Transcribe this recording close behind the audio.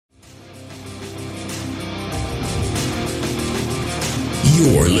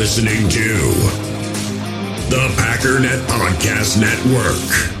You're listening to the Packernet Podcast Network.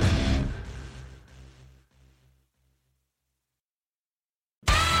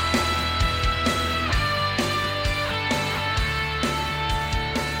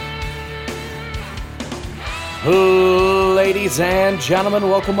 Ladies and gentlemen,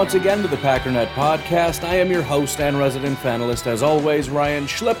 welcome once again to the Packernet Podcast. I am your host and resident panelist, as always, Ryan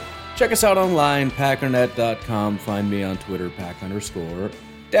Schlipp. Check us out online, packernet.com. Find me on Twitter,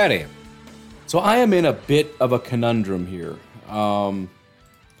 pack_daddy. So I am in a bit of a conundrum here.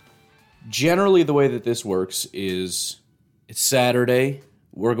 Generally, the way that this works is it's Saturday.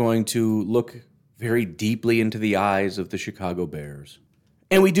 We're going to look very deeply into the eyes of the Chicago Bears.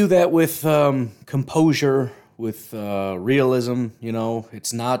 And we do that with composure, with realism. You know,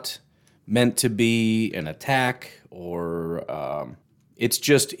 it's not meant to be an attack or it's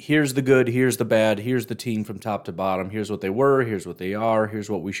just here's the good, here's the bad, here's the team from top to bottom, here's what they were, here's what they are, here's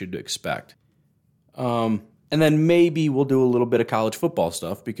what we should expect. And then maybe we'll do a little bit of college football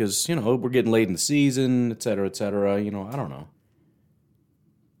stuff because, you know, we're getting late in the season, et cetera, et cetera. You know, I don't know.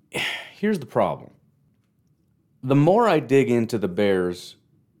 Here's the problem. The more I dig into the Bears,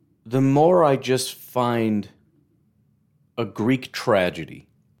 the more I just find a Greek tragedy.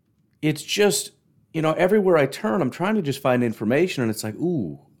 It's just, you know, everywhere I turn, I'm trying to just find information, and it's like,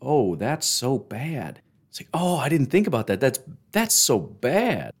 that's so bad. It's like, I didn't think about that. That's so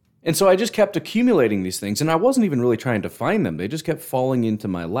bad. And so I just kept accumulating these things, and I wasn't even really trying to find them. They just kept falling into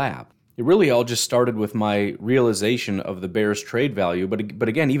my lap. It really all just started with my realization of the Bears' trade value, but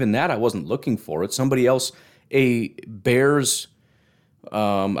again, even that I wasn't looking for it. Somebody else, a Bears, I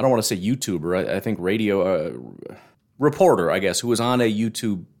don't want to say YouTuber, I think radio reporter, I guess, who was on a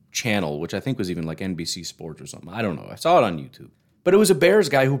YouTube channel, which I think was even like NBC Sports or something. I don't know. I saw it on YouTube. But it was a Bears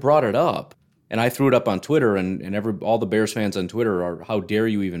guy who brought it up. And I threw it up on Twitter, and all the Bears fans on Twitter are, how dare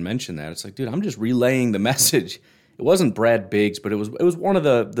you even mention that? It's like, dude, I'm just relaying the message. It wasn't Brad Biggs, but it was one of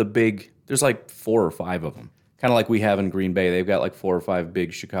the big, there's like 4 or 5 of them. Kind of like we have in Green Bay. They've got like 4 or 5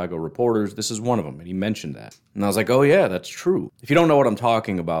 big Chicago reporters. This is one of them, and he mentioned that. And I was like, oh yeah, that's true. If you don't know what I'm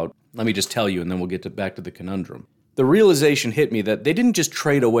talking about, let me just tell you, and then we'll get back to the conundrum. The realization hit me that they didn't just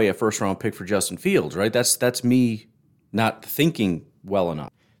trade away a first-round pick for Justin Fields, right? That's me not thinking well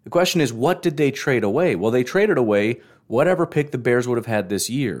enough. The question is, what did they trade away? Well, they traded away whatever pick the Bears would have had this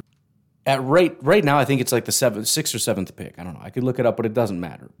year. At right now, I think it's like the 6th or 7th pick. I don't know. I could look it up, but it doesn't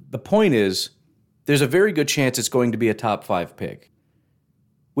matter. The point is, there's a very good chance it's going to be a top 5 pick,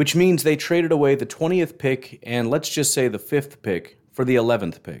 which means they traded away the 20th pick and let's just say the 5th pick for the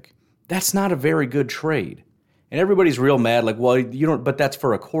 11th pick. That's not a very good trade. And everybody's real mad, like, well, you don't, but that's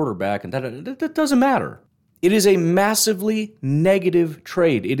for a quarterback, and that doesn't matter. It is a massively negative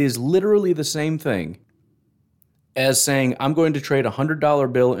trade. It is literally the same thing as saying, I'm going to trade a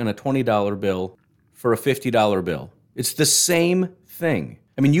 $100 bill and a $20 bill for a $50 bill. It's the same thing.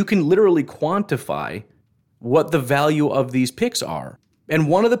 I mean, you can literally quantify what the value of these picks are. And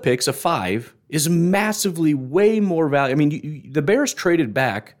one of the picks, a 5, is massively way more value. I mean, the Bears traded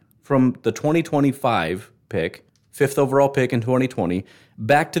back from the 2025 pick, 5th overall pick in 2020,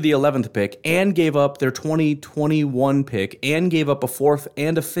 back to the 11th pick, and gave up their 2021 pick, and gave up a 4th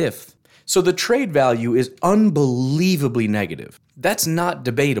and a 5th. So the trade value is unbelievably negative. That's not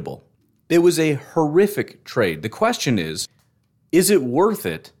debatable. It was a horrific trade. The question is it worth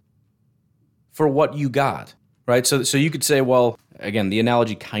it for what you got, right? So you could say, well, again, the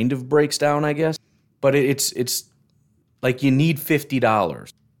analogy kind of breaks down, I guess, but it's like you need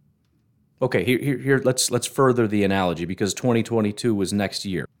 $50. Okay, here. Let's further the analogy because 2022 was next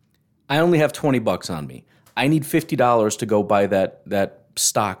year. I only have $20 on me. I need $50 to go buy that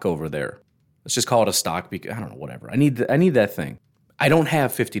stock over there. Let's just call it a stock because I don't know, whatever. I need that thing. I don't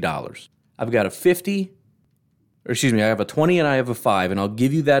have $50. I've got a 50, or excuse me, I have a 20 and I have a 5, and I'll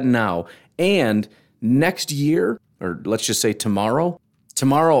give you that now. And next year, or let's just say tomorrow,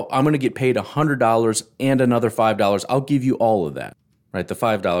 I'm going to get paid $100 and another $5. I'll give you all of that. Right, the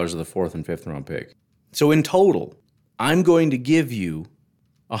 $5 of the 4th and 5th round pick. So in total, I'm going to give you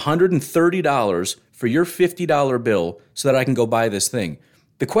 $130 for your $50 bill so that I can go buy this thing.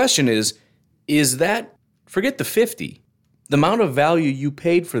 The question is that, forget the 50, the amount of value you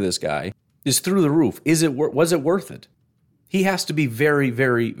paid for this guy is through the roof. Was it worth it? He has to be very,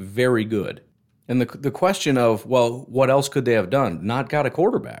 very, very good. And the question of, well, what else could they have done? Not got a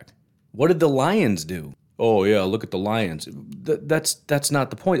quarterback. What did the Lions do? Oh, yeah, look at the Lions. That's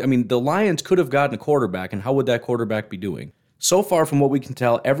not the point. I mean, the Lions could have gotten a quarterback, and how would that quarterback be doing? So far, from what we can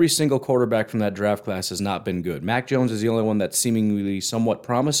tell, every single quarterback from that draft class has not been good. Mac Jones is the only one that's seemingly somewhat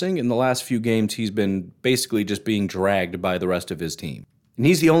promising. In the last few games, he's been basically just being dragged by the rest of his team. And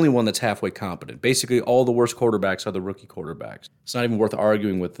he's the only one that's halfway competent. Basically, all the worst quarterbacks are the rookie quarterbacks. It's not even worth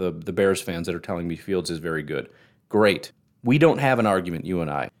arguing with the Bears fans that are telling me Fields is very good. Great. We don't have an argument, you and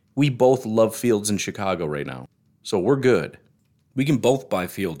I. We both love Fields in Chicago right now. So we're good. We can both buy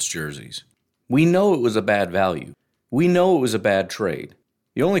Fields jerseys. We know it was a bad value. We know it was a bad trade.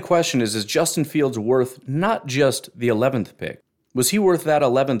 The only question is Justin Fields worth not just the 11th pick? Was he worth that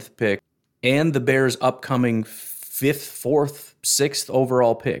 11th pick and the Bears' upcoming 5th, 4th, 6th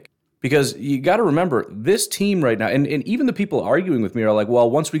overall pick? Because you got to remember, this team right now, and even the people arguing with me are like, well,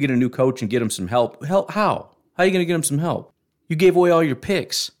 once we get a new coach and get him some help, how? How are you going to get him some help? You gave away all your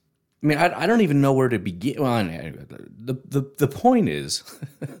picks. I mean, I don't even know where to begin. Well, the point is,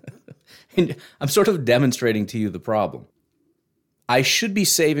 and I'm sort of demonstrating to you the problem. I should be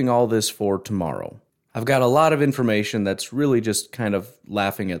saving all this for tomorrow. I've got a lot of information that's really just kind of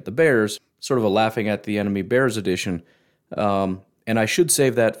laughing at the Bears, sort of a laughing at the enemy Bears edition. And I should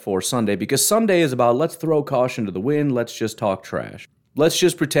save that for Sunday, because Sunday is about let's throw caution to the wind, let's just talk trash. Let's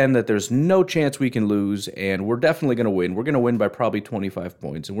just pretend that there's no chance we can lose, and we're definitely going to win. We're going to win by probably 25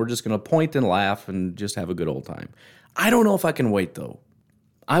 points, and we're just going to point and laugh and just have a good old time. I don't know if I can wait, though.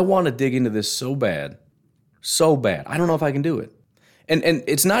 I want to dig into this so bad. So bad. I don't know if I can do it. And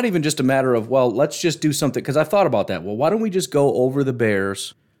it's not even just a matter of, well, let's just do something, because I've thought about that. Well, why don't we just go over the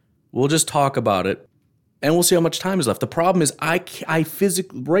Bears? We'll just talk about it, and we'll see how much time is left. The problem is I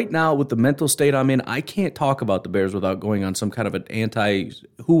physically, right now with the mental state I'm in, I can't talk about the Bears without going on some kind of an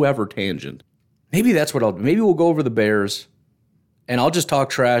anti-whoever tangent. Maybe that's what I'll do. Maybe we'll go over the Bears, and I'll just talk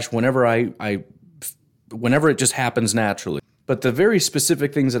trash whenever whenever it just happens naturally. But the very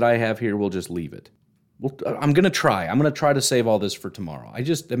specific things that I have here, we'll just leave it. I'm going to try. I'm going to try to save all this for tomorrow.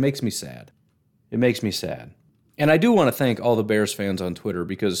 It makes me sad. It makes me sad. And I do want to thank all the Bears fans on Twitter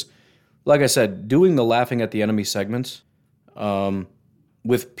because, like I said, doing the laughing at the enemy segments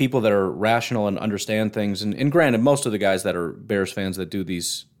with people that are rational and understand things, and granted, most of the guys that are Bears fans that do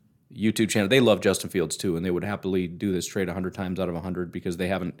these YouTube channels, they love Justin Fields too, and they would happily do this trade 100 times out of 100 because they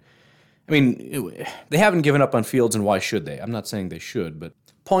haven't given up on Fields, and why should they? I'm not saying they should, but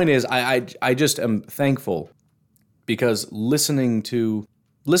point is, I just am thankful because listening to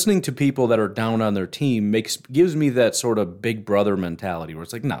people that are down on their team gives me that sort of big brother mentality where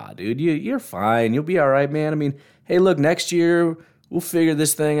it's like, nah, dude, you're fine. You'll be all right, man. I mean, hey, look, next year we'll figure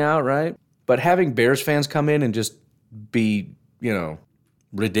this thing out, right? But having Bears fans come in and just be,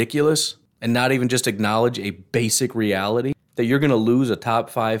 ridiculous and not even just acknowledge a basic reality that you're going to lose a top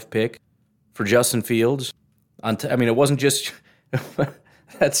 5 pick for Justin Fields. It wasn't just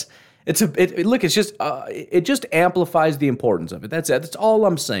it just amplifies the importance of it. That's it. That's all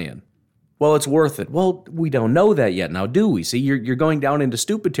I'm saying. Well, it's worth it. Well, we don't know that yet now, do we? See, you're going down into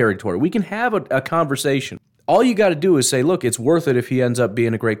stupid territory. We can have a conversation. All you got to do is say, look, it's worth it if he ends up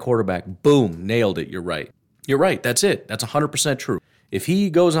being a great quarterback. Boom, nailed it. You're right. You're right. That's it. That's 100% true. If he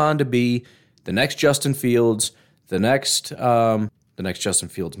goes on to be the next Justin Fields, the next Justin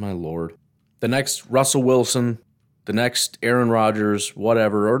Fields, my Lord, the next Russell Wilson, the next Aaron Rodgers,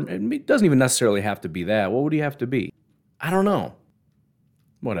 whatever, or it doesn't even necessarily have to be that. What would he have to be? I don't know.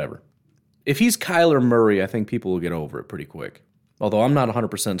 Whatever. If he's Kyler Murray, I think people will get over it pretty quick. Although I'm not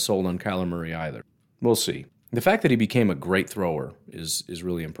 100% sold on Kyler Murray either. We'll see. The fact that he became a great thrower is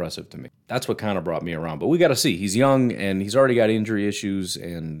really impressive to me. That's what kind of brought me around. But we got to see. He's young, and he's already got injury issues,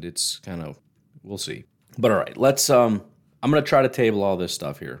 and it's kind of, we'll see. But all right, I'm going to try to table all this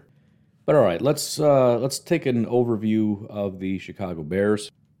stuff here. But all right, let's take an overview of the Chicago Bears.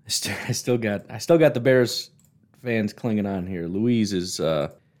 I still got the Bears fans clinging on here. Louise is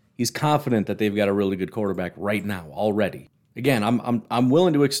he's confident that they've got a really good quarterback right now already. Again, I'm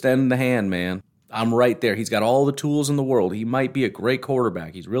willing to extend the hand, man. I'm right there. He's got all the tools in the world. He might be a great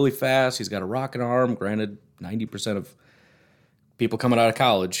quarterback. He's really fast. He's got a rocket arm. Granted, 90% of people coming out of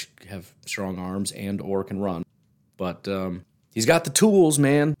college have strong arms and or can run. But he's got the tools,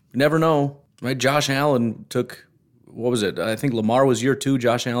 man. You never know. Right? Josh Allen took, what was it? I think Lamar was year 2.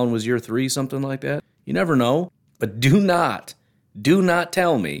 Josh Allen was year 3, something like that. You never know. But do not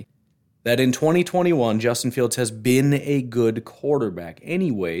tell me that in 2021, Justin Fields has been a good quarterback.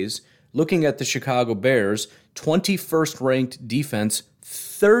 Anyways, looking at the Chicago Bears, 21st ranked defense,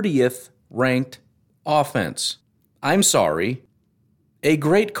 30th ranked offense. I'm sorry. A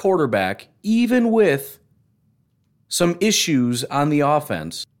great quarterback, even with some issues on the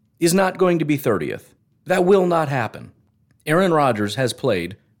offense, is not going to be 30th. That will not happen. Aaron Rodgers has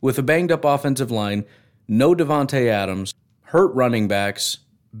played with a banged-up offensive line, no Devontae Adams, hurt running backs.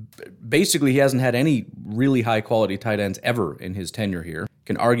 Basically, he hasn't had any really high-quality tight ends ever in his tenure here.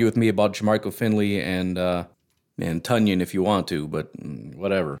 Can argue with me about Jamarco Finley and, And Tunyon if you want to, but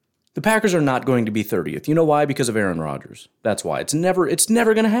whatever. The Packers are not going to be 30th. You know why? Because of Aaron Rodgers. That's why. It's never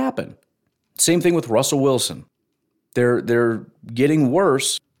going to happen. Same thing with Russell Wilson. They're getting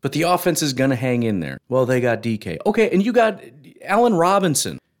worse, but the offense is going to hang in there. Well, they got DK. Okay, and you got Allen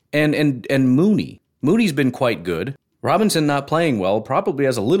Robinson and Mooney. Mooney's been quite good. Robinson not playing well probably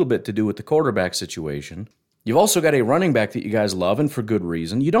has a little bit to do with the quarterback situation. You've also got a running back that you guys love, and for good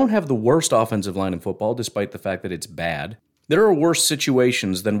reason. You don't have the worst offensive line in football, despite the fact that it's bad. There are worse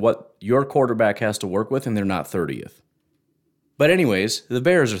situations than what your quarterback has to work with, and they're not 30th. But anyways, the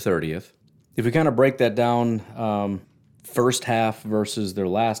Bears are 30th. If we kind of break that down, first half versus their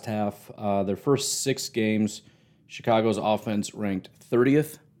last half, their first 6 games, Chicago's offense ranked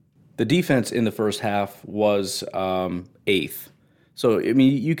 30th. The defense in the first half was 8th. So, I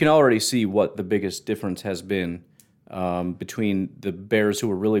mean, you can already see what the biggest difference has been between the Bears who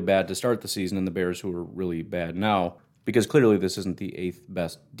were really bad to start the season and the Bears who are really bad now, because clearly this isn't the 8th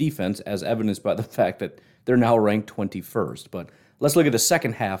best defense, as evidenced by the fact that they're now ranked 21st. But let's look at the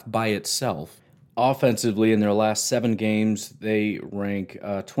second half by itself. Offensively, in their last 7 games, they rank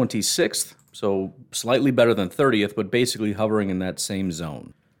 26th, so slightly better than 30th, but basically hovering in that same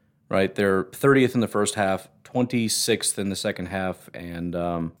zone. Right, they're 30th in the first half, 26th in the second half, and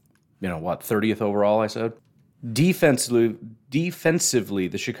 30th overall, I said? Defensively,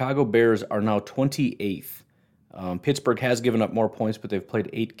 the Chicago Bears are now 28th. Pittsburgh has given up more points, but they've played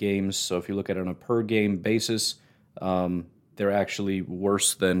 8 games, so if you look at it on a per-game basis, they're actually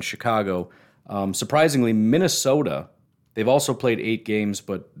worse than Chicago. Surprisingly, Minnesota, they've also played 8 games,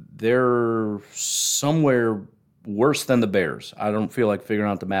 but they're somewhere worse than the Bears. I don't feel like figuring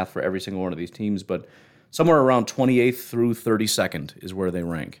out the math for every single one of these teams, but somewhere around 28th through 32nd is where they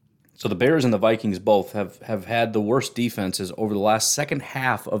rank. So the Bears and the Vikings both have had the worst defenses over the last second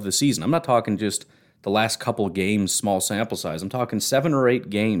half of the season. I'm not talking just the last couple games, small sample size. I'm talking 7 or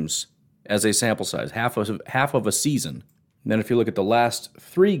 8 games as a sample size, half of a season. And then if you look at the last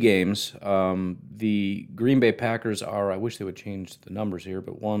 3 games, the Green Bay Packers are, I wish they would change the numbers here,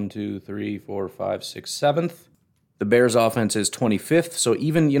 but 1, 2, 3, 4, 5, 6, 7th. The Bears' offense is 25th, so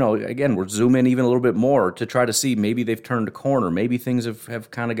even, again, we're zooming even a little bit more to try to see maybe they've turned a corner. Maybe things have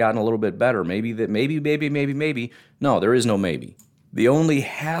kind of gotten a little bit better. Maybe. No, there is no maybe. The only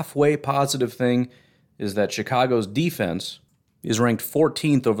halfway positive thing is that Chicago's defense is ranked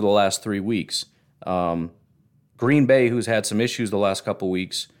 14th over the last 3 weeks. Green Bay, who's had some issues the last couple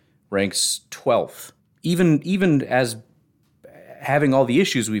weeks, ranks 12th. Even as having all the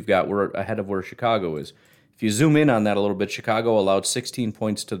issues we've got, we're ahead of where Chicago is. If you zoom in on that a little bit, Chicago allowed 16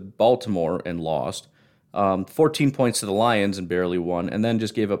 points to Baltimore and lost, 14 points to the Lions and barely won, and then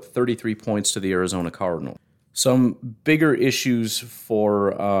just gave up 33 points to the Arizona Cardinals. Some bigger issues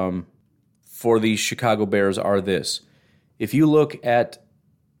for the Chicago Bears are this. If you look at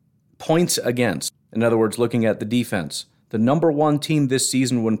points against, in other words, looking at the defense, the number 1 team this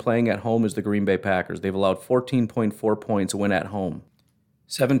season when playing at home is the Green Bay Packers. They've allowed 14.4 points when at home.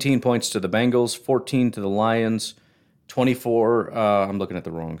 17 points to the Bengals, 14 to the Lions, 24, I'm looking at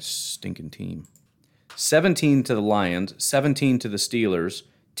the wrong stinking team. 17 to the Lions, 17 to the Steelers,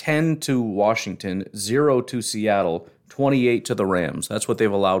 10 to Washington, 0 to Seattle, 28 to the Rams. That's what they've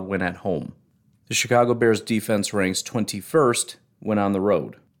allowed when at home. The Chicago Bears defense ranks 21st when on the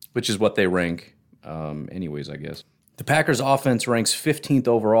road, which is what they rank anyways, I guess. The Packers offense ranks 15th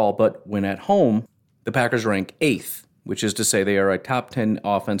overall, but when at home, the Packers rank 8th. Which is to say they are a top 10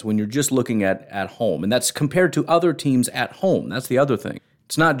 offense when you're just looking at home. And that's compared to other teams at home. That's the other thing.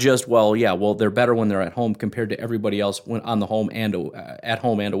 It's not just, they're better when they're at home compared to everybody else when on the home and at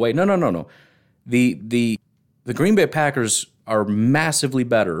home and away. No. The Green Bay Packers are massively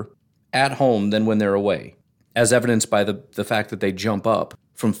better at home than when they're away, as evidenced by the fact that they jump up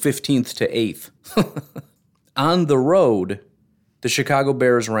from 15th to 8th. On the road, the Chicago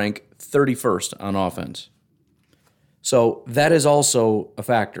Bears rank 31st on offense. So that is also a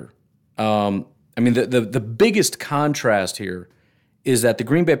factor. The biggest contrast here is that the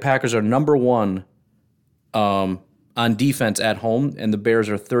Green Bay Packers are number 1 on defense at home, and the Bears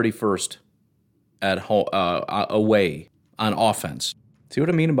are 31st at home away on offense. See what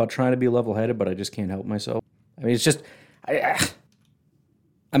I mean about trying to be level-headed, but I just can't help myself? I mean, it's just...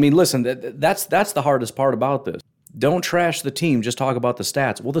 listen, that's the hardest part about this. Don't trash the team, just talk about the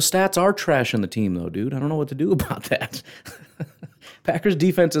stats. Well, the stats are trashing the team, though, dude. I don't know what to do about that. Packers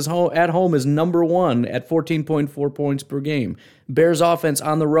defense at home is number 1 at 14.4 points per game. Bears offense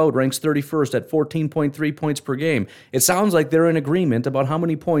on the road ranks 31st at 14.3 points per game. It sounds like they're in agreement about how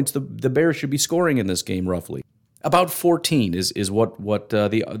many points the Bears should be scoring in this game, roughly. About 14 is what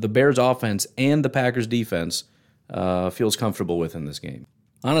the Bears offense and the Packers defense feels comfortable with in this game.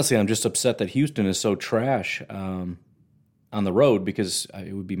 Honestly, I'm just upset that Houston is so trash on the road, because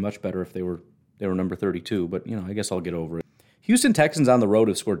it would be much better if they were number 32. But, I guess I'll get over it. Houston Texans on the road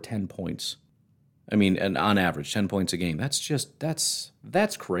have scored 10 points. And on average, 10 points a game. That's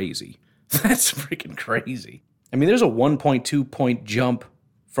crazy. That's freaking crazy. There's a 1.2 point jump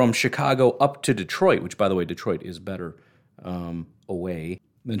from Chicago up to Detroit, which, by the way, Detroit is better away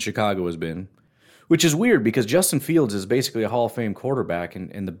than Chicago has been, which is weird because Justin Fields is basically a Hall of Fame quarterback,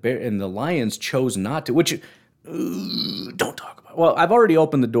 and the Lions chose not to, which don't talk about. Well, I've already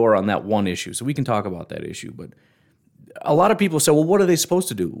opened the door on that one issue, so we can talk about that issue, but a lot of people say, well, what are they supposed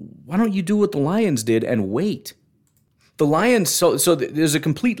to do? Why don't you do what the Lions did and wait? The Lions, so there's a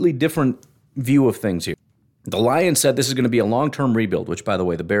completely different view of things here. The Lions said this is going to be a long-term rebuild, which, by the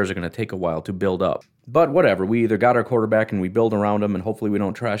way, the Bears are going to take a while to build up. But whatever, we either got our quarterback and we build around him and hopefully we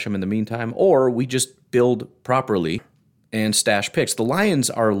don't trash him in the meantime, or we just build properly and stash picks. The Lions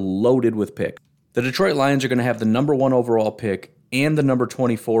are loaded with picks. The Detroit Lions are going to have the number 1 overall pick and the number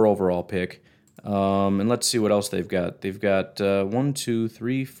 24 overall pick. And let's see what else they've got. They've got 1, 2,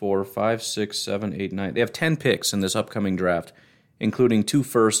 3, 4, 5, 6, 7, 8, 9. They have 10 picks in this upcoming draft, including 2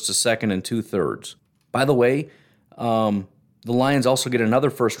 firsts, a second, and 2 thirds. By the way, the Lions also get another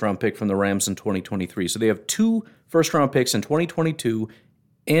first-round pick from the Rams in 2023. So they have 2 first-round picks in 2022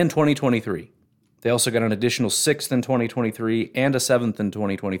 and 2023. They also got an additional 6th in 2023 and a 7th in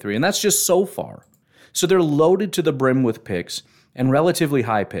 2023. And that's just so far. So they're loaded to the brim with picks and relatively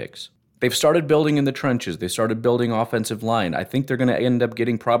high picks. They've started building in the trenches. They started building offensive line. I think they're going to end up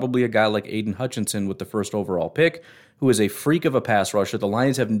getting probably a guy like Aiden Hutchinson with the first overall pick, who is a freak of a pass rusher. The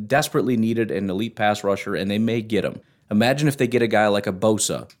Lions have desperately needed an elite pass rusher, and they may get him. Imagine if they get a guy like a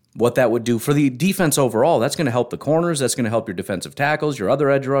Bosa. What that would do for the defense overall, that's going to help the corners, that's going to help your defensive tackles, your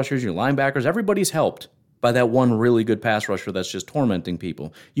other edge rushers, your linebackers. Everybody's helped by that one really good pass rusher that's just tormenting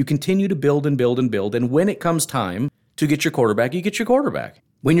people. You continue to build and build and build, and when it comes time to get your quarterback, you get your quarterback.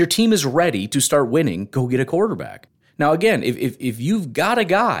 When your team is ready to start winning, go get a quarterback. Now, again, if you've got a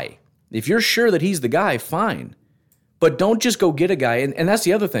guy, if you're sure that he's the guy, fine. But don't just go get a guy. And that's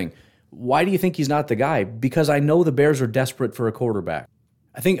the other thing. Why do you think he's not the guy? Because I know the Bears are desperate for a quarterback.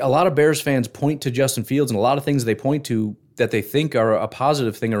 I think a lot of Bears fans point to Justin Fields, and a lot of things they point to that they think are a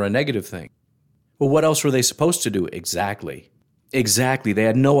positive thing or a negative thing. Well, what else were they supposed to do? Exactly. They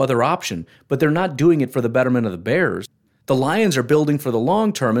had no other option. But they're not doing it for the betterment of the Bears. The Lions are building for the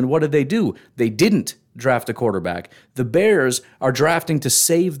long term, and what did they do? They didn't draft a quarterback. The Bears are drafting to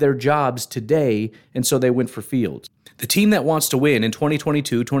save their jobs today, and so they went for Fields. The team that wants to win in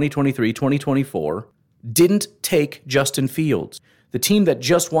 2022, 2023, 2024 didn't take Justin Fields. The team that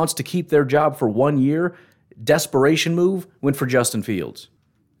just wants to keep their job for 1 year, desperation move, went for Justin Fields.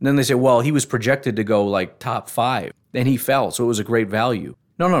 And then they say, well, he was projected to go like top 5, and he fell, so it was a great value.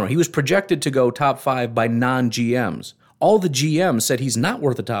 No. He was projected to go top 5 by non-GMs. All the GMs said he's not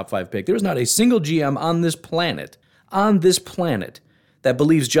worth a top 5 pick. There's not a single GM on this planet, that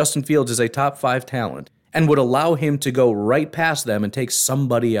believes Justin Fields is a top 5 talent and would allow him to go right past them and take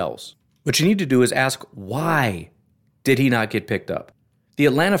somebody else. What you need to do is ask, why did he not get picked up? The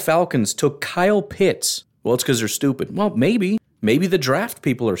Atlanta Falcons took Kyle Pitts. Well, it's because they're stupid. Well, maybe. Maybe the draft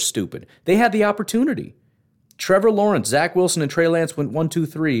people are stupid. They had the opportunity. Trevor Lawrence, Zach Wilson, and Trey Lance went 1, 2,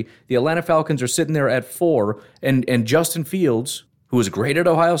 3. The Atlanta Falcons are sitting there at 4, and Justin Fields, who was great at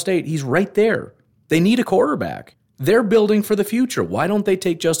Ohio State, he's right there. They need a quarterback. They're building for the future. Why don't they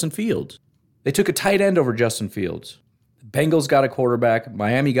take Justin Fields? They took a tight end over Justin Fields. The Bengals got a quarterback.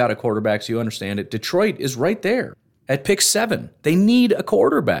 Miami got a quarterback, so you understand it. Detroit is right there at pick 7. They need a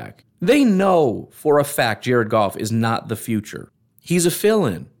quarterback. They know for a fact Jared Goff is not the future. He's a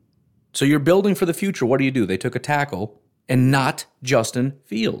fill-in. So you're building for the future. What do? They took a tackle and not Justin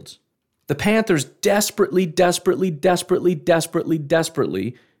Fields. The Panthers desperately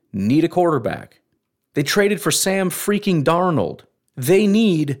need a quarterback. They traded for Sam freaking Darnold. They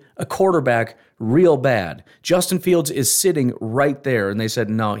need a quarterback real bad. Justin Fields is sitting right there, and they said,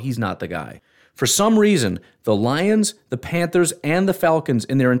 no, he's not the guy. For some reason, the Lions, the Panthers, and the Falcons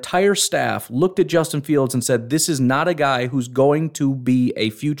in their entire staff looked at Justin Fields and said, this is not a guy who's going to be a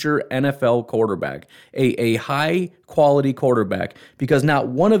future NFL quarterback, a high-quality quarterback, because not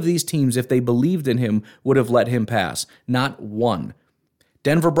one of these teams, if they believed in him, would have let him pass. Not one.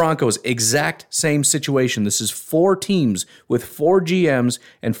 Denver Broncos, exact same situation. This is 4 teams with 4 GMs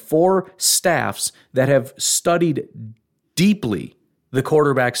and 4 staffs that have studied deeply the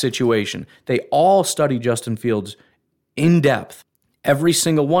quarterback situation. They all study Justin Fields in depth. Every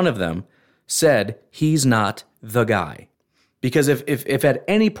single one of them said he's not the guy. Because if at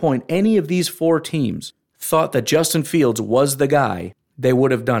any point any of these 4 teams thought that Justin Fields was the guy, they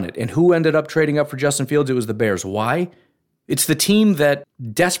would have done it. And who ended up trading up for Justin Fields? It was the Bears. Why? It's the team that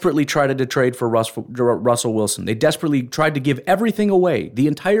desperately tried to trade for Russell Wilson. They desperately tried to give everything away, the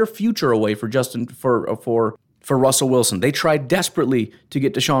entire future away for Russell Wilson. They tried desperately to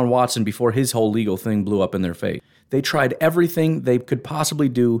get Deshaun Watson before his whole legal thing blew up in their face. They tried everything they could possibly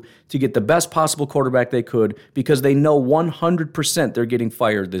do to get the best possible quarterback they could because they know 100% they're getting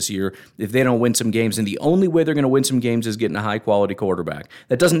fired this year if they don't win some games. And the only way they're going to win some games is getting a high-quality quarterback.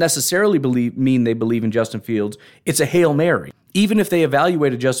 That doesn't necessarily mean they believe in Justin Fields. It's a Hail Mary. Even if they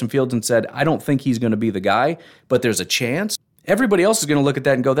evaluated Justin Fields and said, I don't think he's going to be the guy, but there's a chance, everybody else is going to look at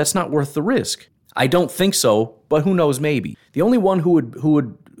that and go, that's not worth the risk. I don't think so, but who knows, maybe. The only one who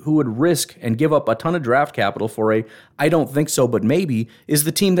would risk and give up a ton of draft capital for I don't think so, but maybe, is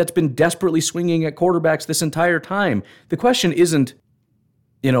the team that's been desperately swinging at quarterbacks this entire time. The question isn't,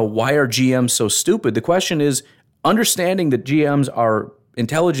 why are GMs so stupid? The question is, understanding that GMs are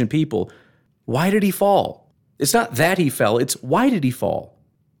intelligent people, why did he fall? It's not that he fell, it's why did he fall?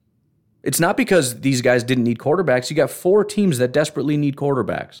 It's not because these guys didn't need quarterbacks. You got 4 teams that desperately need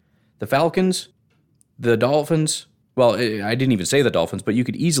quarterbacks. The Falcons, the Dolphins. Well, I didn't even say the Dolphins, but you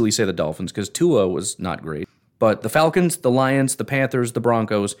could easily say the Dolphins because Tua was not great. But the Falcons, the Lions, the Panthers, the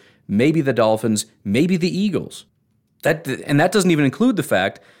Broncos, maybe the Dolphins, maybe the Eagles. That doesn't even include the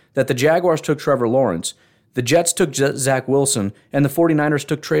fact that the Jaguars took Trevor Lawrence, the Jets took Zach Wilson, and the 49ers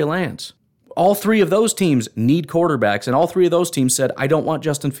took Trey Lance. All 3 of those teams need quarterbacks, and all 3 of those teams said, I don't want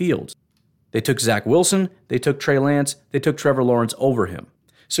Justin Fields. They took Zach Wilson, they took Trey Lance, they took Trevor Lawrence over him.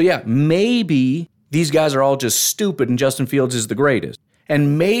 So yeah, maybe these guys are all just stupid and Justin Fields is the greatest.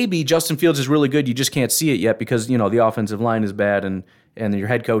 And maybe Justin Fields is really good, you just can't see it yet because, the offensive line is bad and your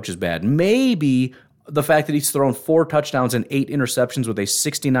head coach is bad. Maybe the fact that he's thrown 4 touchdowns and 8 interceptions with a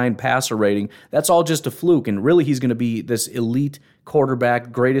 69 passer rating, that's all just a fluke. And really he's going to be this elite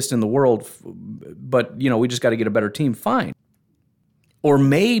quarterback, greatest in the world. But, we just got to get a better team. Fine. Or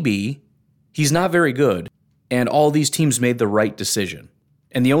maybe he's not very good and all these teams made the right decision.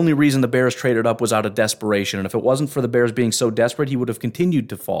 And the only reason the Bears traded up was out of desperation. And if it wasn't for the Bears being so desperate, he would have continued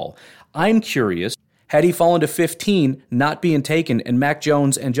to fall. I'm curious, had he fallen to 15, not being taken, and Mac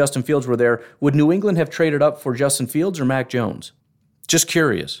Jones and Justin Fields were there, would New England have traded up for Justin Fields or Mac Jones? Just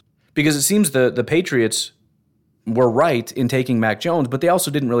curious. Because it seems the Patriots were right in taking Mac Jones, but they also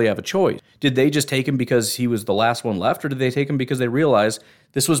didn't really have a choice. Did they just take him because he was the last one left, or did they take him because they realized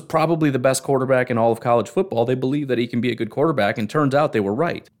this was probably the best quarterback in all of college football? They believe that he can be a good quarterback, and turns out they were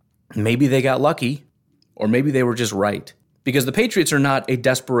right. Maybe they got lucky, or maybe they were just right. Because the Patriots are not a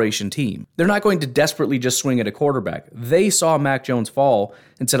desperation team. They're not going to desperately just swing at a quarterback. They saw Mac Jones fall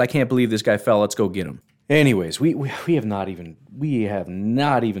and said, I can't believe this guy fell, let's go get him. Anyways, we have not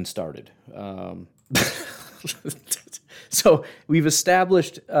even started. So we've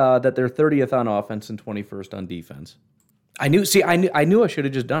established that they're 30th on offense and 21st on defense. I knew I should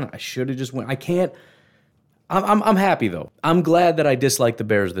have just done it. I should have just went. I can't. I'm happy though. I'm glad that I dislike the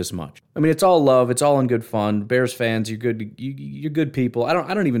Bears this much. I mean, it's all love. It's all in good fun. Bears fans, you're good. You're good people. I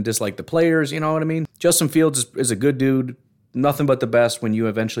don't even dislike the players. You know what I mean? Justin Fields is a good dude. Nothing but the best when you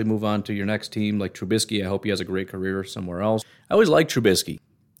eventually move on to your next team, like Trubisky. I hope he has a great career somewhere else. I always liked Trubisky.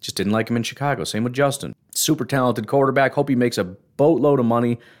 Just didn't like him in Chicago. Same with Justin. Super talented quarterback. Hope he makes a boatload of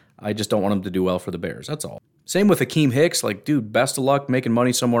money. I just don't want him to do well for the Bears. That's all. Same with Akeem Hicks. Like, dude, best of luck making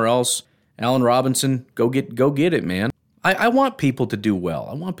money somewhere else. Allen Robinson, go get it, man. I want people to do well.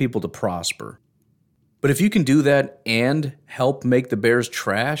 I want people to prosper. But if you can do that and help make the Bears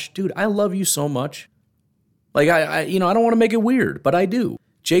trash, dude, I love you so much. Like, I don't want to make it weird, but I do.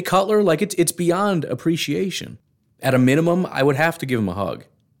 Jay Cutler, like, it's beyond appreciation. At a minimum, I would have to give him a hug.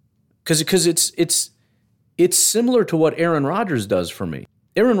 Because it's similar to what Aaron Rodgers does for me.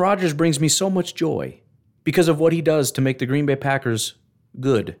 Aaron Rodgers brings me so much joy because of what he does to make the Green Bay Packers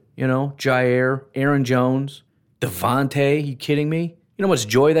good. Jair, Aaron Jones, Devontae, you kidding me? You know how much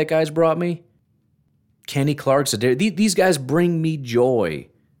joy that guy's brought me? Kenny Clark, these guys bring me joy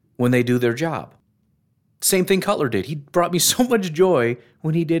when they do their job. Same thing Cutler did. He brought me so much joy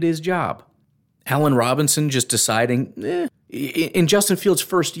when he did his job. Allen Robinson just deciding, in Justin Fields'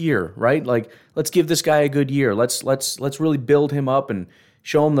 first year, right? Like, let's give this guy a good year. Let's really build him up and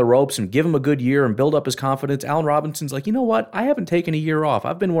show him the ropes and give him a good year and build up his confidence. Allen Robinson's like, you know what? I haven't taken a year off.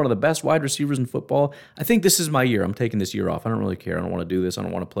 I've been one of the best wide receivers in football. I think this is my year. I'm taking this year off. I don't really care. I don't want to do this. I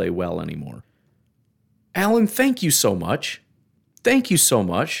don't want to play well anymore. Allen, thank you so much. Thank you so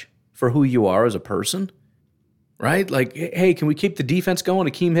much for who you are as a person. Right? Like, hey, can we keep the defense going?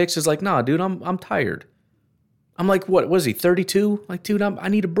 Akeem Hicks is like, nah, dude, I'm tired. I'm like, what was he, 32? Like, dude, I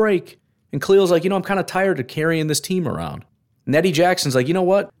need a break. And Khalil's like, I'm kind of tired of carrying this team around. And Eddie Jackson's like, you know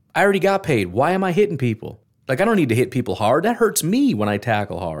what? I already got paid. Why am I hitting people? Like, I don't need to hit people hard. That hurts me when I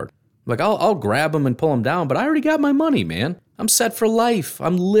tackle hard. Like, I'll grab them and pull them down, but I already got my money, man. I'm set for life.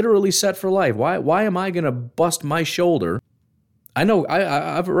 I'm literally set for life. Why am I going to bust my shoulder? I know,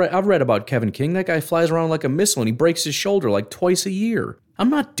 I've read about Kevin King. That guy flies around like a missile and he breaks his shoulder like twice a year. I'm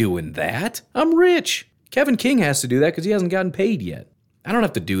not doing that. I'm rich. Kevin King has to do that because he hasn't gotten paid yet. I don't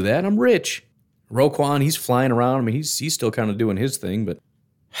have to do that. I'm rich. Roquan, he's flying around. I mean, he's still kind of doing his thing, but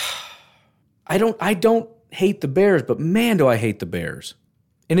I don't hate the Bears, but man, do I hate the Bears.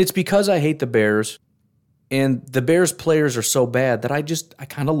 And it's because I hate the Bears, and the Bears players are so bad that I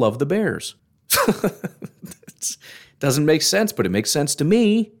kind of love the Bears. It doesn't make sense, but it makes sense to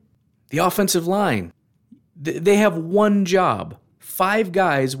me. The offensive line, they have one job. 5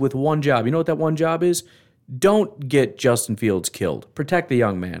 guys with one job. You know what that one job is? Don't get Justin Fields killed. Protect the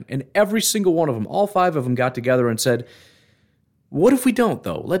young man. And every single one of them, all 5 of them got together and said, what if we don't,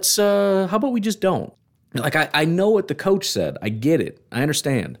 though? How about we just don't? Like, I know what the coach said. I get it. I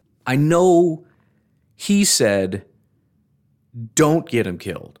understand. I know he said, don't get him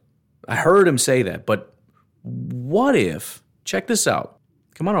killed. I heard him say that. But what if, check this out.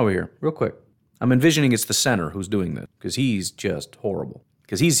 Come on over here, real quick. I'm envisioning it's the center who's doing this because he's just horrible.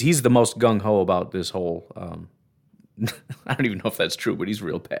 Because he's the most gung-ho about this whole, I don't even know if that's true, but he's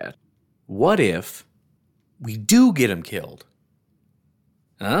real bad. What if we do get him killed?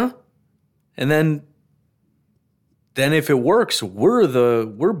 Huh? And then if it works,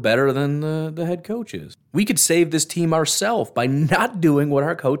 we're better than the head coach is. We could save this team ourselves by not doing what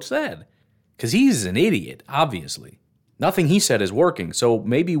our coach said. Because he's an idiot, obviously. Nothing he said is working. So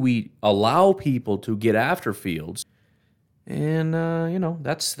maybe we allow people to get after Fields. And,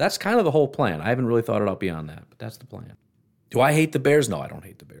 that's kind of the whole plan. I haven't really thought it out beyond that, but that's the plan. Do I hate the Bears? No, I don't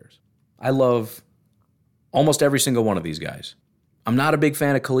hate the Bears. I love almost every single one of these guys. I'm not a big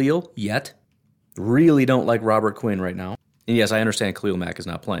fan of Khalil yet. Really don't like Robert Quinn right now. And yes, I understand Khalil Mack is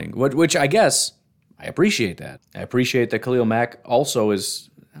not playing, which I guess I appreciate that. I appreciate that Khalil Mack also is,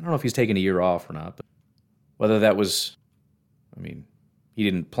 I don't know if he's taking a year off or not, but whether that was, he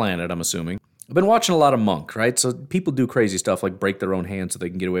didn't plan it, I'm assuming. I've been watching a lot of Monk, right? So people do crazy stuff like break their own hands so they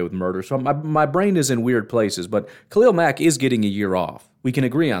can get away with murder. So my brain is in weird places, but Khalil Mack is getting a year off. We can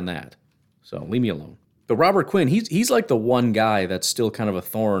agree on that. So leave me alone. But Robert Quinn, he's like the one guy that's still kind of a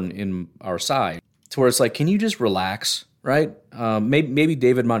thorn in our side. To where it's like, can you just relax, right? Maybe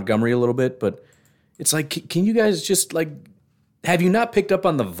David Montgomery a little bit, but it's like, can you guys just like, have you not picked up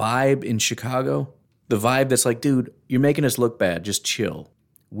on the vibe in Chicago? The vibe that's like, dude, you're making us look bad. Just chill.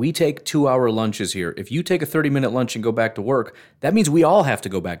 We take 2-hour lunches here. If you take a 30-minute lunch and go back to work, that means we all have to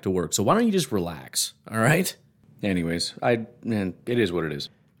go back to work. So why don't you just relax, all right? Anyways, it is what it is.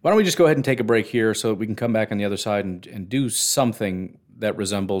 Why don't we just go ahead and take a break here so we can come back on the other side and do something that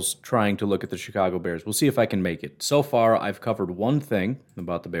resembles trying to look at the Chicago Bears. We'll see if I can make it. So far, I've covered one thing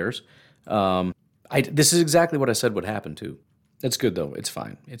about the Bears. This is exactly what I said would happen, too. That's good, though. It's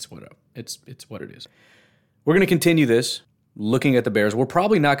fine. It's what it is. We're going to continue this, looking at the Bears. We're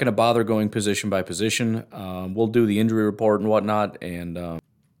probably not going to bother going position by position. We'll do the injury report and whatnot, and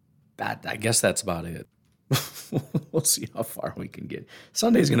I guess that's about it. We'll see how far we can get.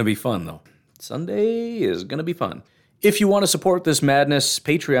 Sunday's going to be fun, though. Sunday is going to be fun. If you want to support this madness,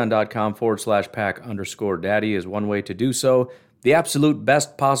 patreon.com/pack_daddy is one way to do so. The absolute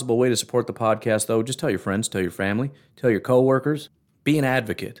best possible way to support the podcast, though, just tell your friends, tell your family, tell your coworkers. Be an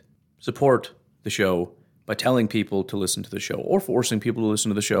advocate. Support the show by telling people to listen to the show or forcing people to listen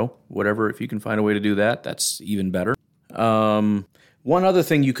to the show. Whatever, if you can find a way to do that, that's even better. One other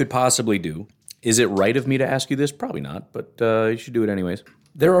thing you could possibly do. Is it right of me to ask you this? Probably not, but you should do it anyways.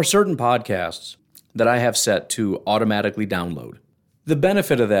 There are certain podcasts that I have set to automatically download. The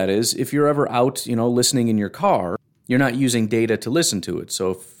benefit of that is if you're ever out, listening in your car, you're not using data to listen to it.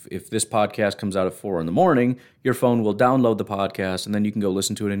 So if this podcast comes out at 4 a.m, your phone will download the podcast, and then you can go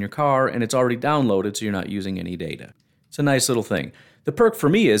listen to it in your car, and it's already downloaded, so you're not using any data. It's a nice little thing. The perk for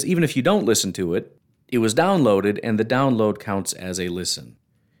me is even if you don't listen to it, it was downloaded, and the download counts as a listen.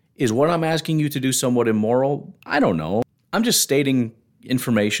 Is what I'm asking you to do somewhat immoral? I don't know. I'm just stating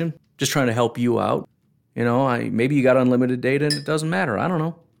information, just trying to help you out. Maybe you got unlimited data and it doesn't matter. I don't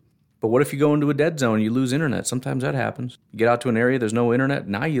know. But what if you go into a dead zone and you lose internet? Sometimes that happens. You get out to an area, there's no internet.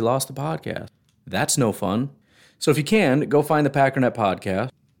 Now you lost the podcast. That's no fun. So if you can, go find the Packernet podcast.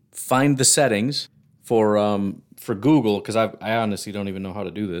 Find the settings for Google, because I honestly don't even know how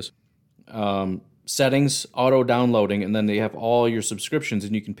to do this. Settings, auto downloading, and then they have all your subscriptions,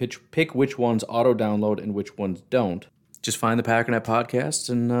 and you can pick which ones auto download and which ones don't. Just find the Packernet Podcasts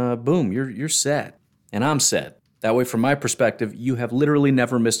and boom, you're set. And I'm set. That way, from my perspective, you have literally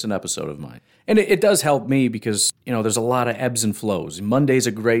never missed an episode of mine. And it does help me because, there's a lot of ebbs and flows. Monday's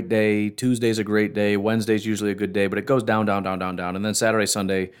a great day, Tuesday's a great day, Wednesday's usually a good day, but it goes down, down, down, down, down. And then Saturday,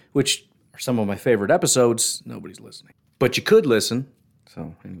 Sunday, which are some of my favorite episodes, nobody's listening. But you could listen.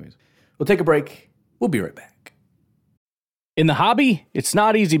 So anyways, we'll take a break. We'll be right back. In the hobby, it's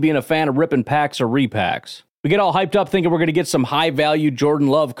not easy being a fan of ripping packs or repacks. We get all hyped up thinking we're going to get some high-value Jordan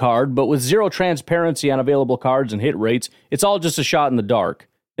Love card, but with zero transparency on available cards and hit rates, it's all just a shot in the dark.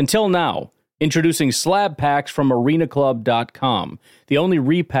 Until now, introducing slab packs from arenaclub.com, the only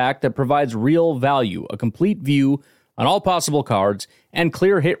repack that provides real value, a complete view on all possible cards, and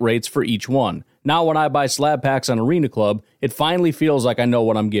clear hit rates for each one. Now when I buy slab packs on Arena Club, it finally feels like I know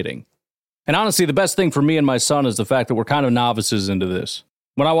what I'm getting. And honestly, the best thing for me and my son is the fact that we're kind of novices into this.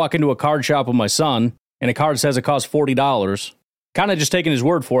 When I walk into a card shop with my son, and a card says it costs $40, kind of just taking his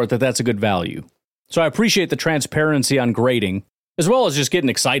word for it that that's a good value. So I appreciate the transparency on grading, as well as just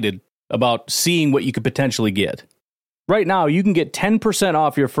getting excited about seeing what you could potentially get. Right now, you can get 10%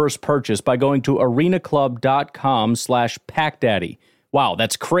 off your first purchase by going to arenaclub.com/packdaddy. Wow,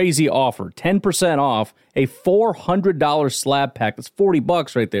 that's crazy offer. 10% off a $400 slab pack. That's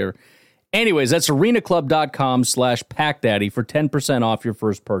 $40 right there. Anyways, that's arenaclub.com/packdaddy for 10% off your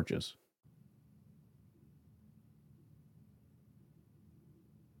first purchase.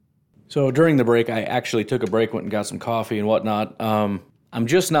 So during the break, I actually took a break, went and got some coffee and whatnot. I'm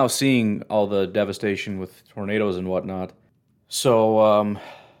just now seeing all the devastation with tornadoes and whatnot. So,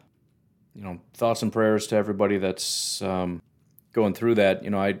 thoughts and prayers to everybody that's going through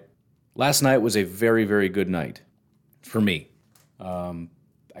that. Last night was a very, very good night for me. I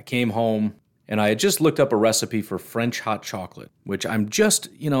came home and I had just looked up a recipe for French hot chocolate, which I'm just,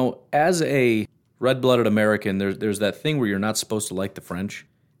 as a red-blooded American, there's that thing where you're not supposed to like the French.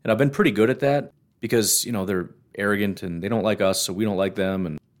 And I've been pretty good at that because, they're arrogant and they don't like us, so we don't like them.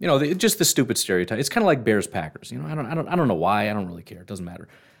 And, just the stupid stereotype. It's kind of like Bears-Packers. I don't know why. I don't really care. It doesn't matter.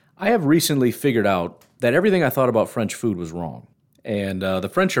 I have recently figured out that everything I thought about French food was wrong. And the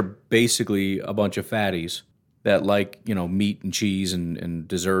French are basically a bunch of fatties that like, meat and cheese and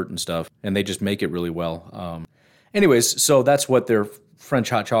dessert and stuff. And they just make it really well. Anyways, so that's what their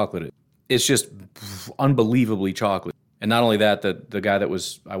French hot chocolate is. It's just unbelievably chocolate. And not only that, the guy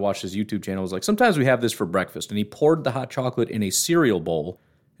I watched his YouTube channel was like, sometimes we have this for breakfast. And he poured the hot chocolate in a cereal bowl.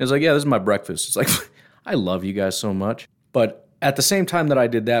 And was like, yeah, this is my breakfast. It's like, I love you guys so much. But at the same time that I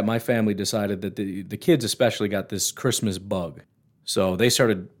did that, my family decided that the kids especially got this Christmas bug. So they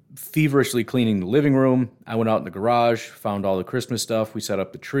started feverishly cleaning the living room. I went out in the garage, found all the Christmas stuff. We set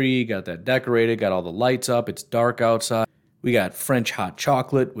up the tree, got that decorated, got all the lights up. It's dark outside. We got French hot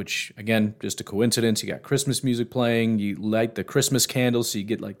chocolate, which, again, just a coincidence. You got Christmas music playing. You light the Christmas candles, so you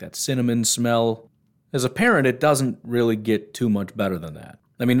get like that cinnamon smell. As a parent, it doesn't really get too much better than that.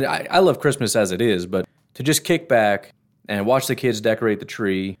 I mean, I love Christmas as it is, but to just kick back and watch the kids decorate the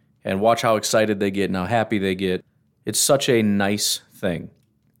tree and watch how excited they get and how happy they get, it's such a nice thing.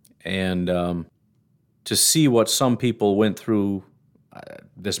 And to see what some people went through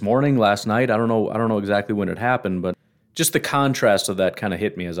this morning, last night, I don't know exactly when it happened, but just the contrast of that kind of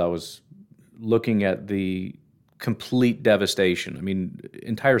hit me as I was looking at the complete devastation. I mean,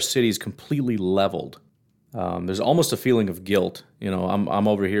 entire cities completely leveled. There's almost a feeling of guilt. I'm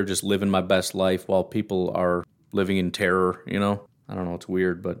over here just living my best life while people are living in terror. I don't know. It's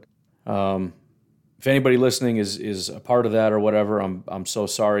weird, but if anybody listening is a part of that or whatever, I'm so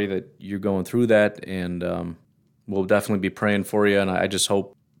sorry that you're going through that, and we'll definitely be praying for you. And I just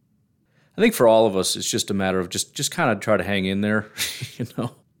hope. I think for all of us, it's just a matter of just kind of try to hang in there.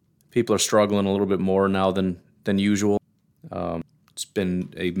 People are struggling a little bit more now than usual. It's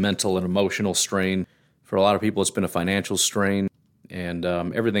been a mental and emotional strain. For a lot of people, it's been a financial strain, and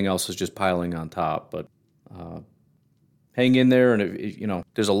everything else is just piling on top. But hang in there, and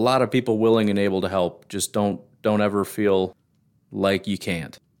there's a lot of people willing and able to help. Just don't ever feel like you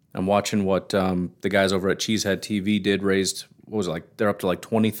can't. I'm watching what the guys over at Cheesehead TV did. Raised, what was it, like they're up to like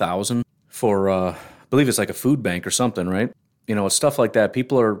 $20,000 for I believe it's like a food bank or something, right? It's stuff like that.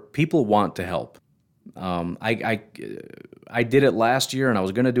 People want to help. I did it last year, and I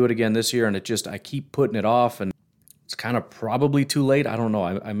was going to do it again this year, and I keep putting it off, and it's kind of probably too late. I don't know.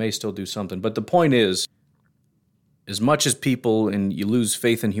 I may still do something. But the point is, as much as people, and you lose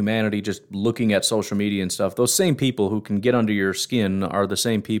faith in humanity just looking at social media and stuff, those same people who can get under your skin are the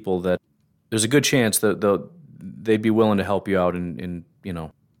same people that there's a good chance that they'd be willing to help you out in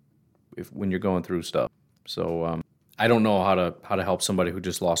when you're going through stuff. So I don't know how to help somebody who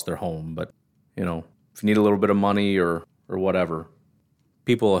just lost their home, but if you need a little bit of money or or whatever,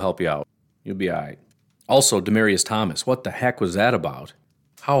 people will help you out. You'll be all right. Also, Demaryius Thomas, what the heck was that about?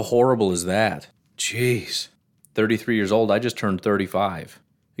 How horrible is that? Jeez. 33 years old, I just turned 35.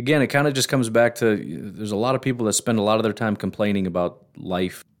 Again, it kind of just comes back to there's a lot of people that spend a lot of their time complaining about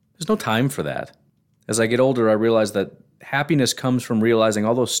life. There's no time for that. As I get older, I realize that happiness comes from realizing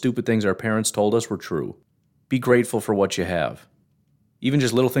all those stupid things our parents told us were true. Be grateful for what you have. Even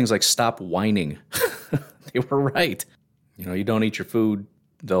just little things like stop whining. They were right. You don't eat your food,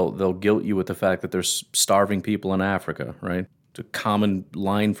 they'll guilt you with the fact that there's starving people in Africa, right? It's a common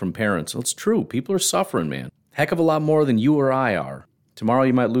line from parents. Well, it's true. People are suffering, man. Heck of a lot more than you or I are. Tomorrow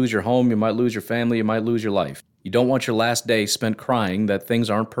you might lose your home, you might lose your family, you might lose your life. You don't want your last day spent crying that things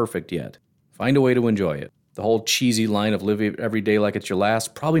aren't perfect yet. Find a way to enjoy it. The whole cheesy line of live every day like it's your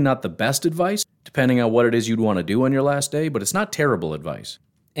last, probably not the best advice, depending on what it is you'd want to do on your last day, but it's not terrible advice.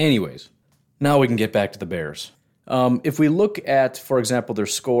 Anyways, now we can get back to the Bears. If we look at, for example, their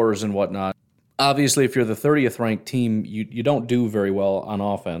scores and whatnot, obviously if you're the 30th ranked team, you don't do very well on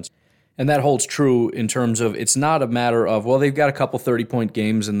offense. And that holds true in terms of it's not a matter of, well, they've got a couple 30-point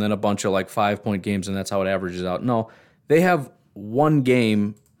games and then a bunch of 5-point games and that's how it averages out. No, they have one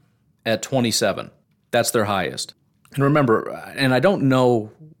game at 27. That's their highest. And remember, and I don't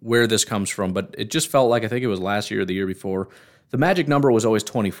know where this comes from, but it just felt like, I think it was last year or the year before, the magic number was always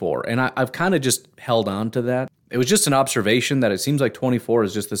 24. And I've kind of just held on to that. It was just an observation that it seems like 24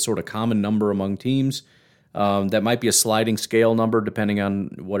 is just this sort of common number among teams. That might be a sliding scale number depending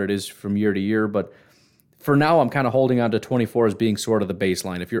on what it is from year to year. But for now, I'm kind of holding on to 24 as being sort of the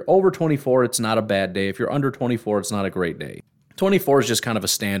baseline. If you're over 24, it's not a bad day. If you're under 24, it's not a great day. 24 is just kind of a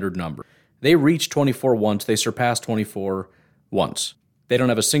standard number. They reached 24 once. They surpassed 24 once. They don't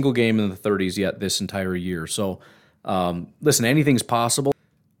have a single game in the 30s yet this entire year. So, listen, anything's possible.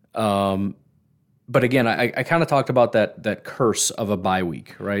 But again, I kind of talked about that curse of a bye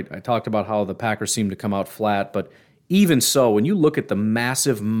week, right? I talked about how the Packers seem to come out flat, but even so, when you look at the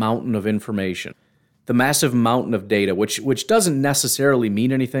massive mountain of information, the massive mountain of data, which doesn't necessarily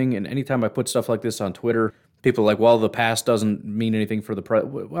mean anything, and anytime I put stuff like this on Twitter, people are like, well, the past doesn't mean anything for the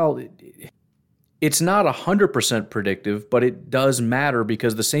present. Well, it's not 100% predictive, but it does matter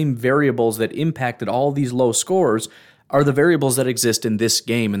because the same variables that impacted all these low scores are the variables that exist in this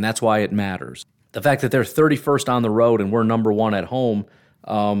game, and that's why it matters. The fact that they're 31st on the road and we're number one at home,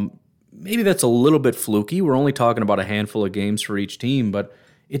 maybe that's a little bit fluky. We're only talking about a handful of games for each team, but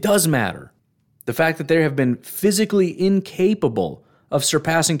it does matter. The fact that they have been physically incapable of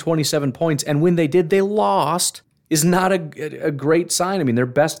surpassing 27 points, and when they did, they lost, is not a great sign. I mean, their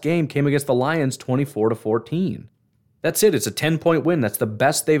best game came against the Lions 24-14. That's it. It's a 10-point win. That's the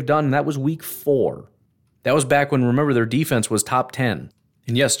best they've done, and that was week 4. That was back when, remember, their defense was top 10.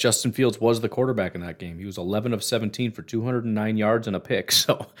 And yes, Justin Fields was the quarterback in that game. He was 11 of 17 for 209 yards and a pick.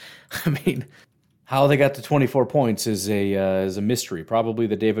 So, I mean, how they got to 24 points is a mystery. Probably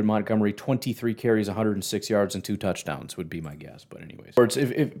the David Montgomery 23 carries, 106 yards, and 2 touchdowns would be my guess. But anyways,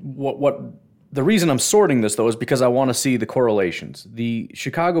 the reason I'm sorting this, though, is because I want to see the correlations. The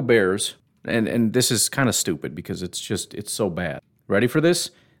Chicago Bears, and this is kind of stupid because it's so bad. Ready for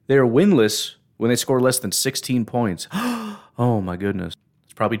this? They are winless when they score less than 16 points. Oh, my goodness.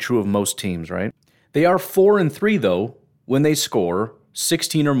 It's probably true of most teams, right? They are 4-3, though, when they score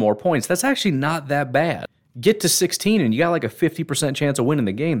 16 or more points. That's actually not that bad. Get to 16 and you got like a 50% chance of winning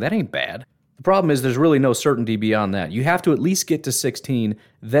the game. That ain't bad. The problem is there's really no certainty beyond that. You have to at least get to 16,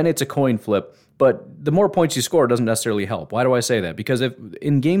 then it's a coin flip. But the more points you score doesn't necessarily help. Why do I say that? Because if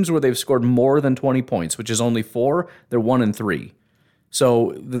in games where they've scored more than 20 points, which is only 4, they're 1-3.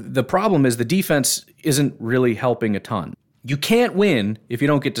 So the problem is the defense isn't really helping a ton. You can't win if you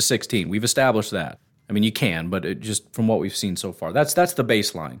don't get to 16. We've established that. I mean, you can, but just from what we've seen so far. That's the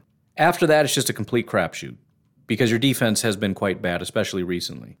baseline. After that, it's just a complete crapshoot because your defense has been quite bad, especially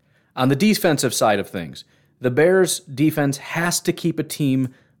recently. On the defensive side of things, the Bears' defense has to keep a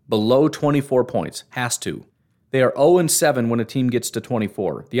team below 24 points. Has to. They are 0-7 when a team gets to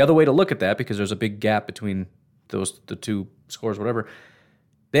 24. The other way to look at that, because there's a big gap between the two scores, whatever,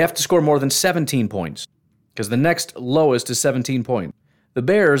 they have to score more than 17 points because the next lowest is 17 points. The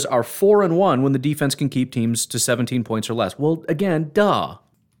Bears are 4-1 when the defense can keep teams to 17 points or less. Well, again, duh.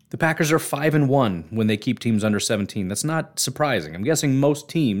 The Packers are 5-1 when they keep teams under 17. That's not surprising. I'm guessing most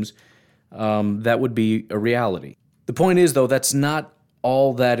teams, that would be a reality. The point is, though, that's not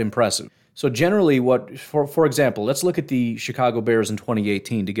all that impressive. So generally, for example, let's look at the Chicago Bears in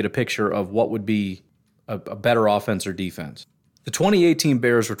 2018 to get a picture of what would be a better offense or defense. The 2018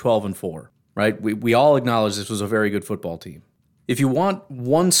 Bears were 12-4, right? We all acknowledge this was a very good football team. If you want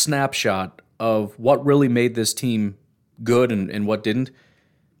one snapshot of what really made this team good and what didn't.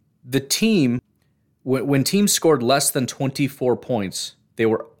 The team, when teams scored less than 24 points, they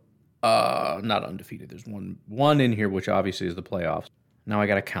were not undefeated. There's one in here, which obviously is the playoffs. Now I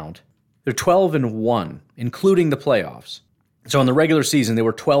got to count. They're 12-1, including the playoffs. So in the regular season, they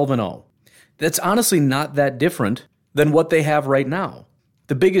were 12-0. That's honestly not that different than what they have right now.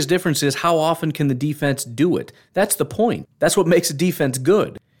 The biggest difference is how often can the defense do it? That's the point. That's what makes a defense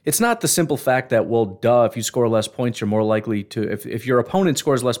good. It's not the simple fact that, well, if you score less points, you're more likely to, if your opponent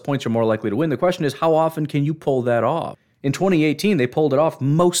scores less points, you're more likely to win. The question is, how often can you pull that off? In 2018, they pulled it off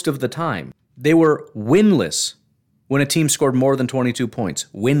most of the time. They were winless when a team scored more than 22 points.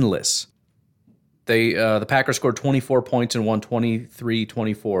 Winless. The Packers scored 24 points and won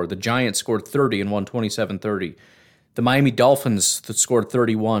 23-24. The Giants scored 30 and won 27-30. The Miami Dolphins scored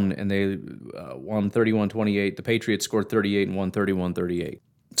 31 and they won 31-28. The Patriots scored 38 and won 31-38.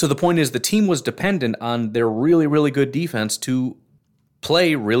 So the point is the team was dependent on their really, really good defense to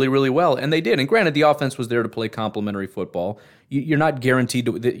play really, really well, and they did. And granted, the offense was there to play complementary football. You're not guaranteed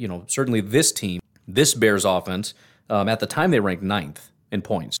to, certainly this team, this Bears offense, at the time they ranked 9th in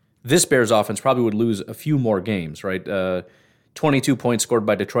points. This Bears offense probably would lose a few more games, right? 22 points scored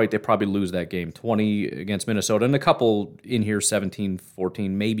by Detroit, they probably lose that game. 20 against Minnesota, and a couple in here,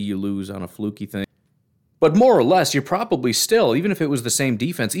 17-14. Maybe you lose on a fluky thing. But more or less, you're probably still, even if it was the same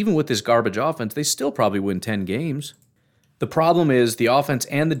defense, even with this garbage offense, they still probably win 10 games. The problem is the offense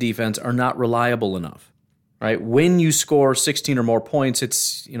and the defense are not reliable enough, right? When you score 16 or more points,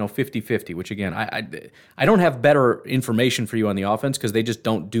 it's 50-50, which again, I don't have better information for you on the offense because they just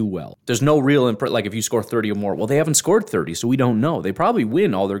don't do well. There's no real, like if you score 30 or more, well, they haven't scored 30, so we don't know. They probably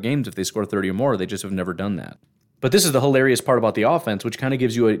win all their games if they score 30 or more. They just have never done that. But this is the hilarious part about the offense, which kind of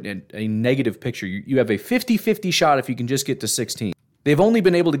gives you a negative picture. You have a 50-50 shot if you can just get to 16. They've only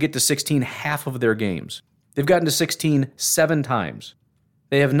been able to get to 16 half of their games. They've gotten to 16 7 times.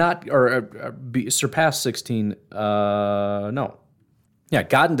 They have not, surpassed 16, gotten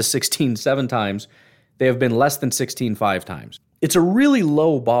to 16 7 times. They have been less than 16 5 times. It's a really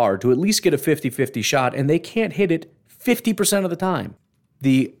low bar to at least get a 50-50 shot, and they can't hit it 50% of the time.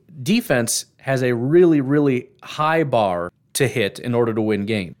 The defense has a really, really high bar to hit in order to win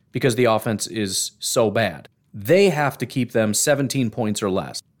games because the offense is so bad. They have to keep them 17 points or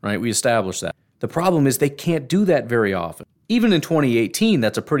less, right? We established that. The problem is they can't do that very often. Even in 2018,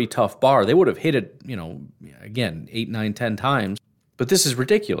 that's a pretty tough bar. They would have hit it, again, 8, 9, 10 times. But this is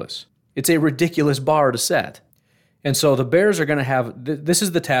ridiculous. It's a ridiculous bar to set. And so the Bears are going to have, this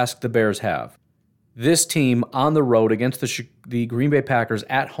is the task the Bears have. This team on the road against the Green Bay Packers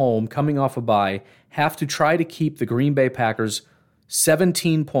at home, coming off a bye, have to try to keep the Green Bay Packers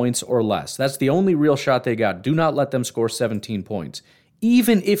 17 points or less. That's the only real shot they got. Do not let them score 17 points.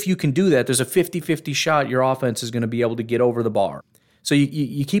 Even if you can do that, there's a 50-50 shot your offense is going to be able to get over the bar. So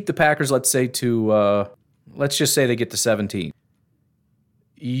you keep the Packers, let's just say they get to 17.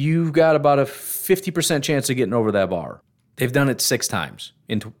 You've got about a 50% chance of getting over that bar. They've done it 6 times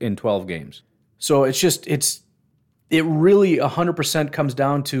in 12 games. So it really 100% comes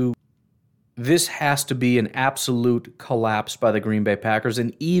down to this has to be an absolute collapse by the Green Bay Packers.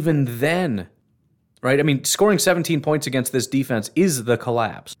 And even then, right? I mean, scoring 17 points against this defense is the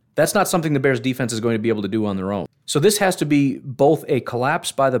collapse. That's not something the Bears defense is going to be able to do on their own. So this has to be both a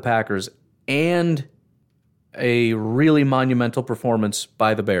collapse by the Packers and a really monumental performance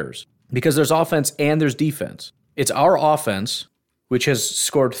by the Bears. Because there's offense and there's defense. It's our offense, which has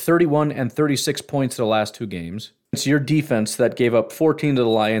scored 31 and 36 points the last 2 games. It's your defense that gave up 14 to the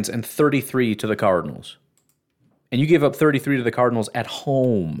Lions and 33 to the Cardinals. And you gave up 33 to the Cardinals at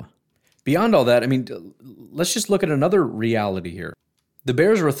home. Beyond all that, I mean, let's just look at another reality here. The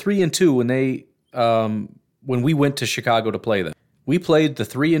Bears were 3-2 when we went to Chicago to play them. We played the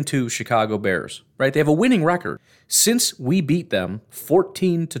 3-2 Chicago Bears, right? They have a winning record. Since we beat them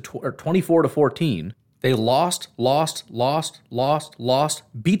 24-14, they lost, beat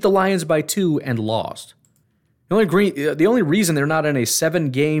the Lions by 2, and lost. The only reason they're not in a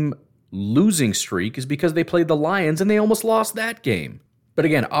 7-game losing streak is because they played the Lions and they almost lost that game. But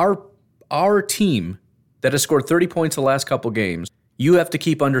again, our team that has scored 30 points the last couple games, you have to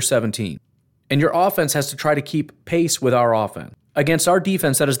keep under 17. And your offense has to try to keep pace with our offense. Against our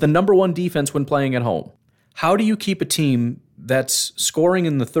defense, that is the number 1 defense when playing at home. How do you keep a team that's scoring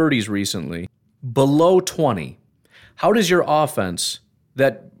in the 30s recently below 20? How does your offense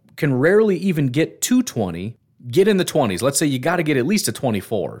that can rarely even get to 20 get in the 20s? Let's say you got to get at least a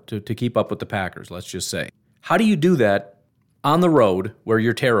 24 to keep up with the Packers, let's just say. How do you do that on the road where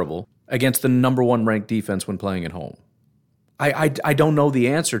you're terrible against the number 1 ranked defense when playing at home? I don't know the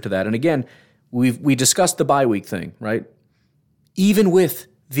answer to that. And again, we discussed the bye week thing, right? Even with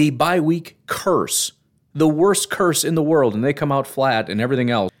the bye week curse, the worst curse in the world, and they come out flat and everything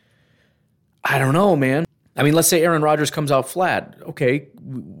else, I don't know, man. I mean, let's say Aaron Rodgers comes out flat. Okay,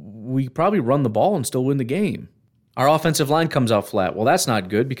 we probably run the ball and still win the game. Our offensive line comes out flat. Well, that's not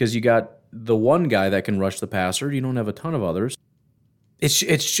good because you got the one guy that can rush the passer. You don't have a ton of others.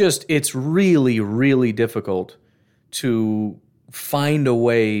 It's really, really difficult to find a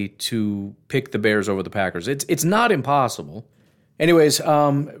way to pick the Bears over the Packers. It's not impossible. Anyways,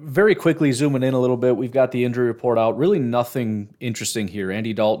 very quickly zooming in a little bit, we've got the injury report out. Really nothing interesting here.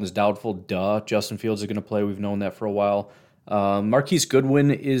 Andy Dalton is doubtful. Duh. Justin Fields is going to play. We've known that for a while. Marquise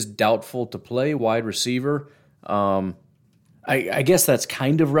Goodwin is doubtful to play, wide receiver. I guess that's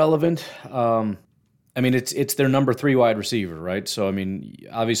kind of relevant. I mean, it's their number 3 wide receiver, right? So, I mean,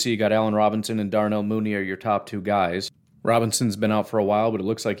 obviously you got Allen Robinson and Darnell Mooney are your top 2 guys. Robinson's been out for a while, but it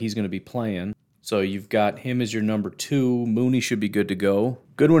looks like he's going to be playing. So you've got him as your number 2. Mooney should be good to go.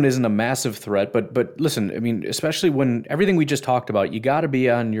 Goodwin isn't a massive threat, but listen, I mean, especially when everything we just talked about, you got to be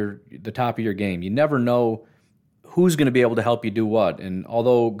on the top of your game. You never know who's going to be able to help you do what. And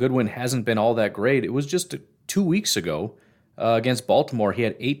although Goodwin hasn't been all that great, it was just 2 weeks ago against Baltimore. He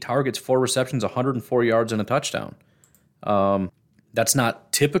had 8 targets, 4 receptions, 104 yards, and a touchdown. That's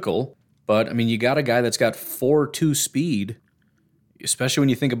not typical, but I mean, you got a guy that's got 4.2 speed. Especially when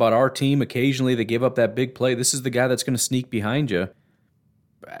you think about our team, occasionally they give up that big play. This is the guy that's going to sneak behind you.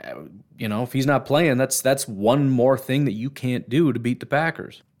 You know, if he's not playing, that's one more thing that you can't do to beat the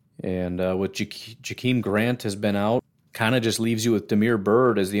Packers. And with Jakeem Grant has been out, kind of just leaves you with Damiere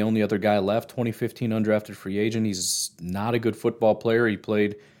Byrd as the only other guy left, 2015 undrafted free agent. He's not a good football player. He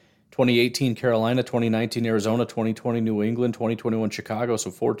played 2018 Carolina, 2019 Arizona, 2020 New England, 2021 Chicago,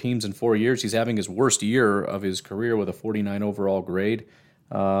 so 4 teams in 4 years. He's having his worst year of his career with a 49 overall grade.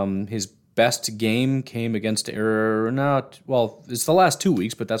 His best game came against it's the last 2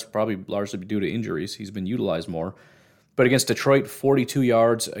 weeks, but that's probably largely due to injuries. He's been utilized more. But against Detroit, 42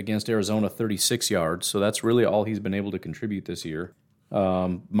 yards. Against Arizona, 36 yards. So that's really all he's been able to contribute this year.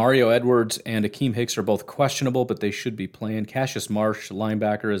 Mario Edwards and Akeem Hicks are both questionable, but they should be playing. Cassius Marsh,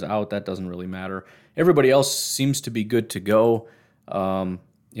 linebacker, is out. That doesn't really matter. Everybody else seems to be good to go.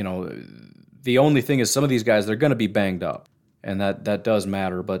 You know, the only thing is some of these guys, they're going to be banged up, and that does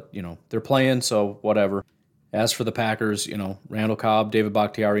matter. But, you know, they're playing, so whatever. As for the Packers, you know, Randall Cobb, David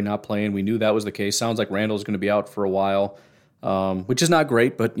Bakhtiari not playing. We knew that was the case. Sounds like Randall's going to be out for a while, which is not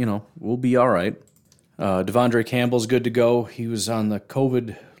great, but, you know, we'll be all right. Devondre Campbell's good to go. He was on the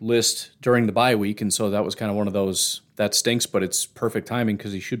COVID list during the bye week, and so that was kind of one of those, that stinks, but it's perfect timing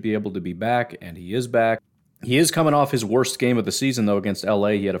because he should be able to be back, and he is back. He is coming off his worst game of the season, though, against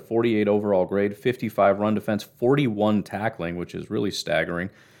L.A. He had a 48 overall grade, 55 run defense, 41 tackling, which is really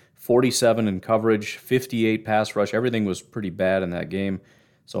staggering, 47 in coverage, 58 pass rush. Everything was pretty bad in that game.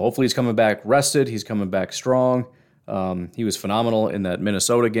 So hopefully he's coming back rested. He's coming back strong. He was phenomenal in that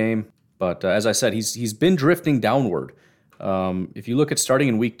Minnesota game. But as I said, he's been drifting downward. If you look at starting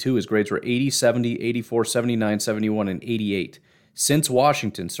in week 2, his grades were 80, 70, 84, 79, 71, and 88. Since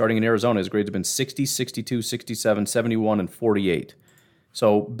Washington, starting in Arizona, his grades have been 60, 62, 67, 71, and 48.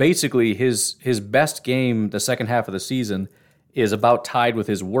 So basically his best game the second half of the season is about tied with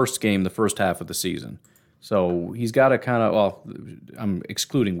his worst game the first half of the season. So he's got to kind of, well, I'm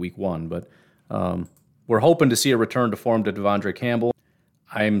excluding week 1, but we're hoping to see a return to form to Devondre Campbell.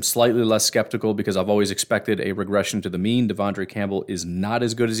 I'm slightly less skeptical because I've always expected a regression to the mean. Devondre Campbell is not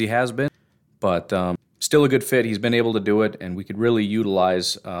as good as he has been, but still a good fit. He's been able to do it, and we could really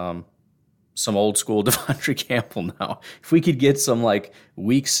utilize some old school Devondre Campbell now. If we could get some like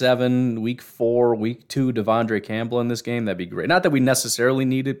week 7, week 4, week 2 Devondre Campbell in this game, that'd be great. Not that we necessarily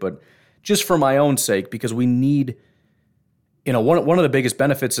need it, but just for my own sake, because we need, you know, one of the biggest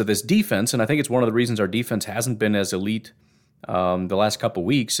benefits of this defense, and I think it's one of the reasons our defense hasn't been as elite the last couple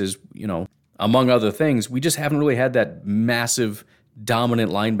weeks is, you know, among other things, we just haven't really had that massive,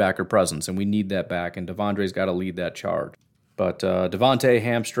 dominant linebacker presence, and we need that back, and Devondre's got to lead that charge. But Devontae,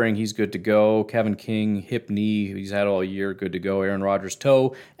 hamstring, he's good to go. Kevin King, hip knee, he's had all year, good to go. Aaron Rodgers,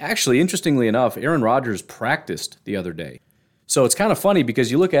 toe. Actually, interestingly enough, Aaron Rodgers practiced the other day. So it's kind of funny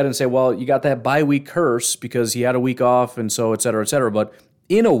because you look at it and say, well, you got that bye week curse because he had a week off and so et cetera, et cetera. But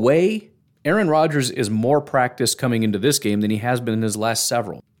in a way, Aaron Rodgers is more practiced coming into this game than he has been in his last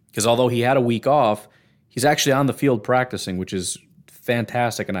several. Because although he had a week off, he's actually on the field practicing, which is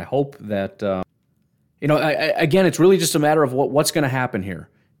fantastic. And I hope that, again, it's really just a matter of what's going to happen here.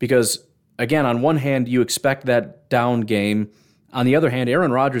 Because, again, on one hand, you expect that down game. On the other hand,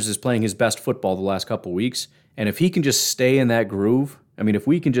 Aaron Rodgers is playing his best football the last couple weeks. And if he can just stay in that groove, I mean, if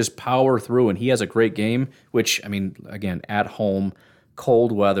we can just power through and he has a great game, which, I mean, again, at home,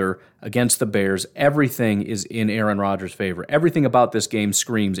 cold weather, against the Bears, everything is in Aaron Rodgers' favor. Everything about this game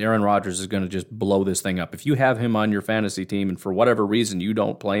screams Aaron Rodgers is going to just blow this thing up. If you have him on your fantasy team and for whatever reason you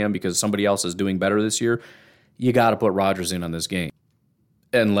don't play him because somebody else is doing better this year, you got to put Rodgers in on this game.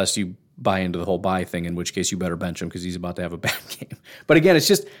 Unless you buy into the whole buy thing, in which case you better bench him because he's about to have a bad game. But again, it's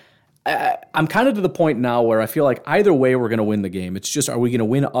just, I'm kind of to the point now where I feel like either way we're going to win the game. It's just, are we going to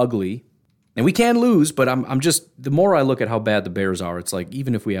win ugly? And we can lose, but I'm just, the more I look at how bad the Bears are, it's like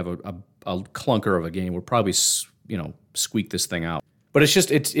even if we have a clunker of a game, we'll probably, squeak this thing out. But it's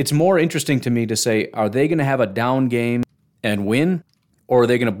just, it's more interesting to me to say, are they going to have a down game and win, or are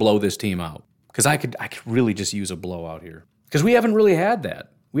they going to blow this team out? Because I could really just use a blowout here. Because we haven't really had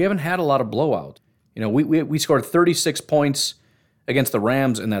that. We haven't had a lot of blowouts. We scored 36 points against the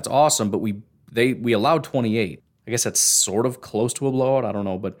Rams, and that's awesome, but we allowed 28. I guess that's sort of close to a blowout. I don't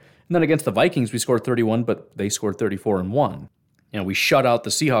know. And then against the Vikings, we scored 31, but they scored 34 and won. We shut out the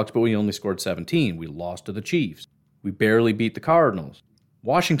Seahawks, but we only scored 17. We lost to the Chiefs. We barely beat the Cardinals.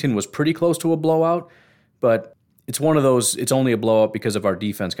 Washington was pretty close to a blowout, but it's one of those, it's only a blowout because of our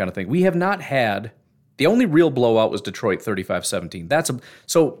defense kind of thing. We have not had, the only real blowout was Detroit 35-17.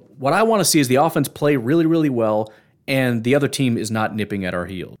 So what I want to see is the offense play really, really well, and the other team is not nipping at our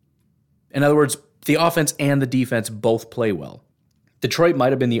heels. In other words, the offense and the defense both play well. Detroit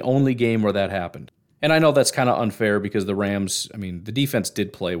might have been the only game where that happened. And I know that's kind of unfair because the Rams, I mean, the defense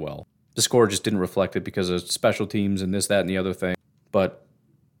did play well. The score just didn't reflect it because of special teams and this, that, and the other thing. But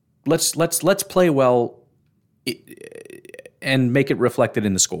let's play well and make it reflected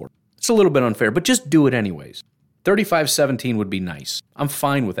in the score. It's a little bit unfair, but just do it anyways. 35-17 would be nice. I'm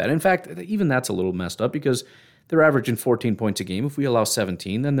fine with that. In fact, even that's a little messed up because they're averaging 14 points a game. If we allow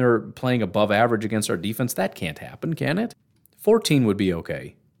 17, then they're playing above average against our defense. That can't happen, can it? 14 would be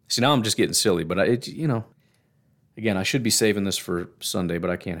okay. See, now I'm just getting silly, but again, I should be saving this for Sunday, but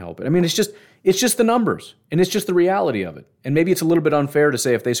I can't help it. I mean, it's just the numbers, and it's just the reality of it. And maybe it's a little bit unfair to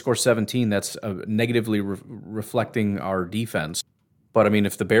say if they score 17, that's negatively reflecting our defense. But I mean,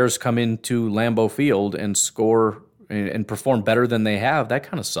 if the Bears come into Lambeau Field and score and perform better than they have, that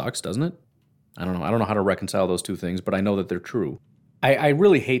kind of sucks, doesn't it? I don't know how to reconcile those two things, but I know that they're true. I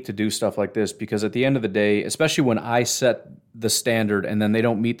really hate to do stuff like this because at the end of the day, especially when I set the standard and then they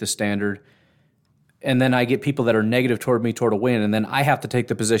don't meet the standard, and then I get people that are negative toward me toward a win, and then I have to take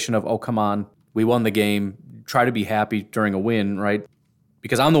the position of, oh, come on, we won the game, try to be happy during a win, right?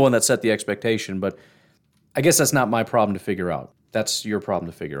 Because I'm the one that set the expectation, but I guess that's not my problem to figure out. That's your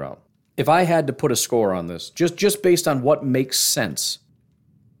problem to figure out. If I had to put a score on this, just based on what makes sense,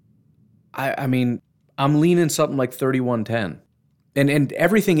 I mean, I'm leaning something like 31-10. And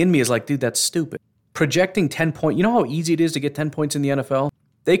everything in me is like, dude, that's stupid. Projecting 10 points, you know how easy it is to get 10 points in the NFL?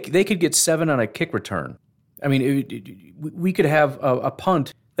 They could get 7 on a kick return. I mean, we could have a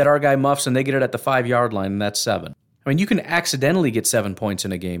punt that our guy muffs and they get it at the 5-yard line, and that's 7. I mean, you can accidentally get 7 points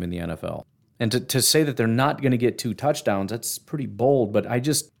in a game in the NFL. And to say that they're not going to get 2 touchdowns, that's pretty bold, but it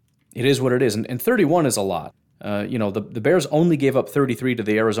is what it is. And 31 is a lot. The Bears only gave up 33 to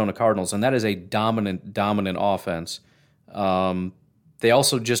the Arizona Cardinals, and that is a dominant offense. They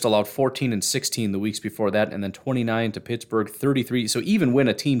also just allowed 14 and 16 the weeks before that, and then 29 to Pittsburgh, 33. So even when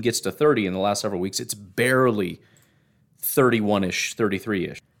a team gets to 30 in the last several weeks, it's barely 31-ish,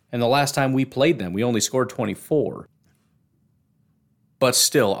 33-ish. And the last time we played them, we only scored 24. But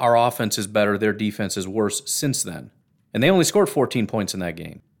still, our offense is better, their defense is worse since then. And they only scored 14 points in that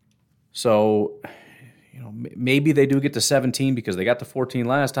game. So, maybe they do get to 17 because they got to 14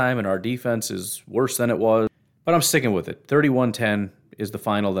 last time, and our defense is worse than it was. But I'm sticking with it. 31-10 is the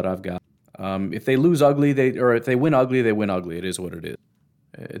final that I've got. If they lose ugly, if they win ugly, they win ugly. It is what it is.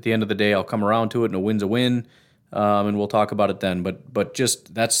 At the end of the day, I'll come around to it, and a win's a win, and we'll talk about it then. But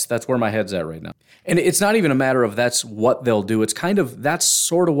just that's where my head's at right now. And it's not even a matter of that's what they'll do. It's that's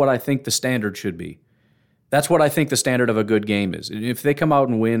sort of what I think the standard should be. That's what I think the standard of a good game is. If they come out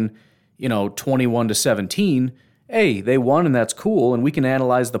and win, 21-17. Hey, they won and that's cool, and we can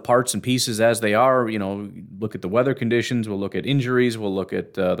analyze the parts and pieces as they are, look at the weather conditions, we'll look at injuries, we'll look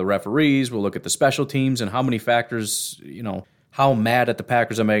at the referees, we'll look at the special teams and how many factors, how mad at the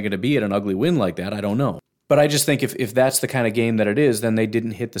Packers am I going to be at an ugly win like that? I don't know. But I just think if that's the kind of game that it is, then they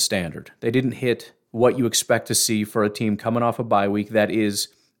didn't hit the standard. They didn't hit what you expect to see for a team coming off a bye week that is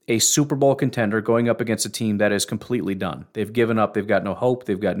a Super Bowl contender going up against a team that is completely done. They've given up, they've got no hope,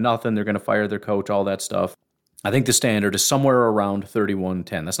 they've got nothing, they're going to fire their coach, all that stuff. I think the standard is somewhere around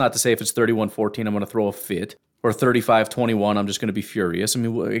 31-10. That's not to say if it's 31-14, I'm going to throw a fit, or 35-21, I'm just going to be furious. I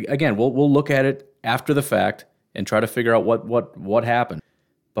mean, again, we'll look at it after the fact, and try to figure out what happened.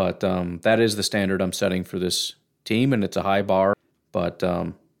 But that is the standard I'm setting for this team, and it's a high bar. But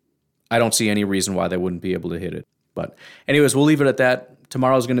I don't see any reason why they wouldn't be able to hit it. But anyways, we'll leave it at that.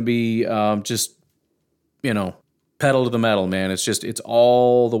 Tomorrow's going to be just, pedal to the metal, man. It's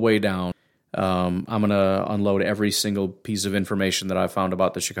all the way down. I'm going to unload every single piece of information that I found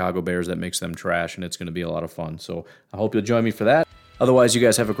about the Chicago Bears that makes them trash, and it's going to be a lot of fun. So I hope you'll join me for that. Otherwise, you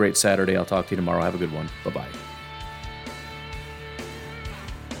guys have a great Saturday. I'll talk to you tomorrow. Have a good one. Bye-bye.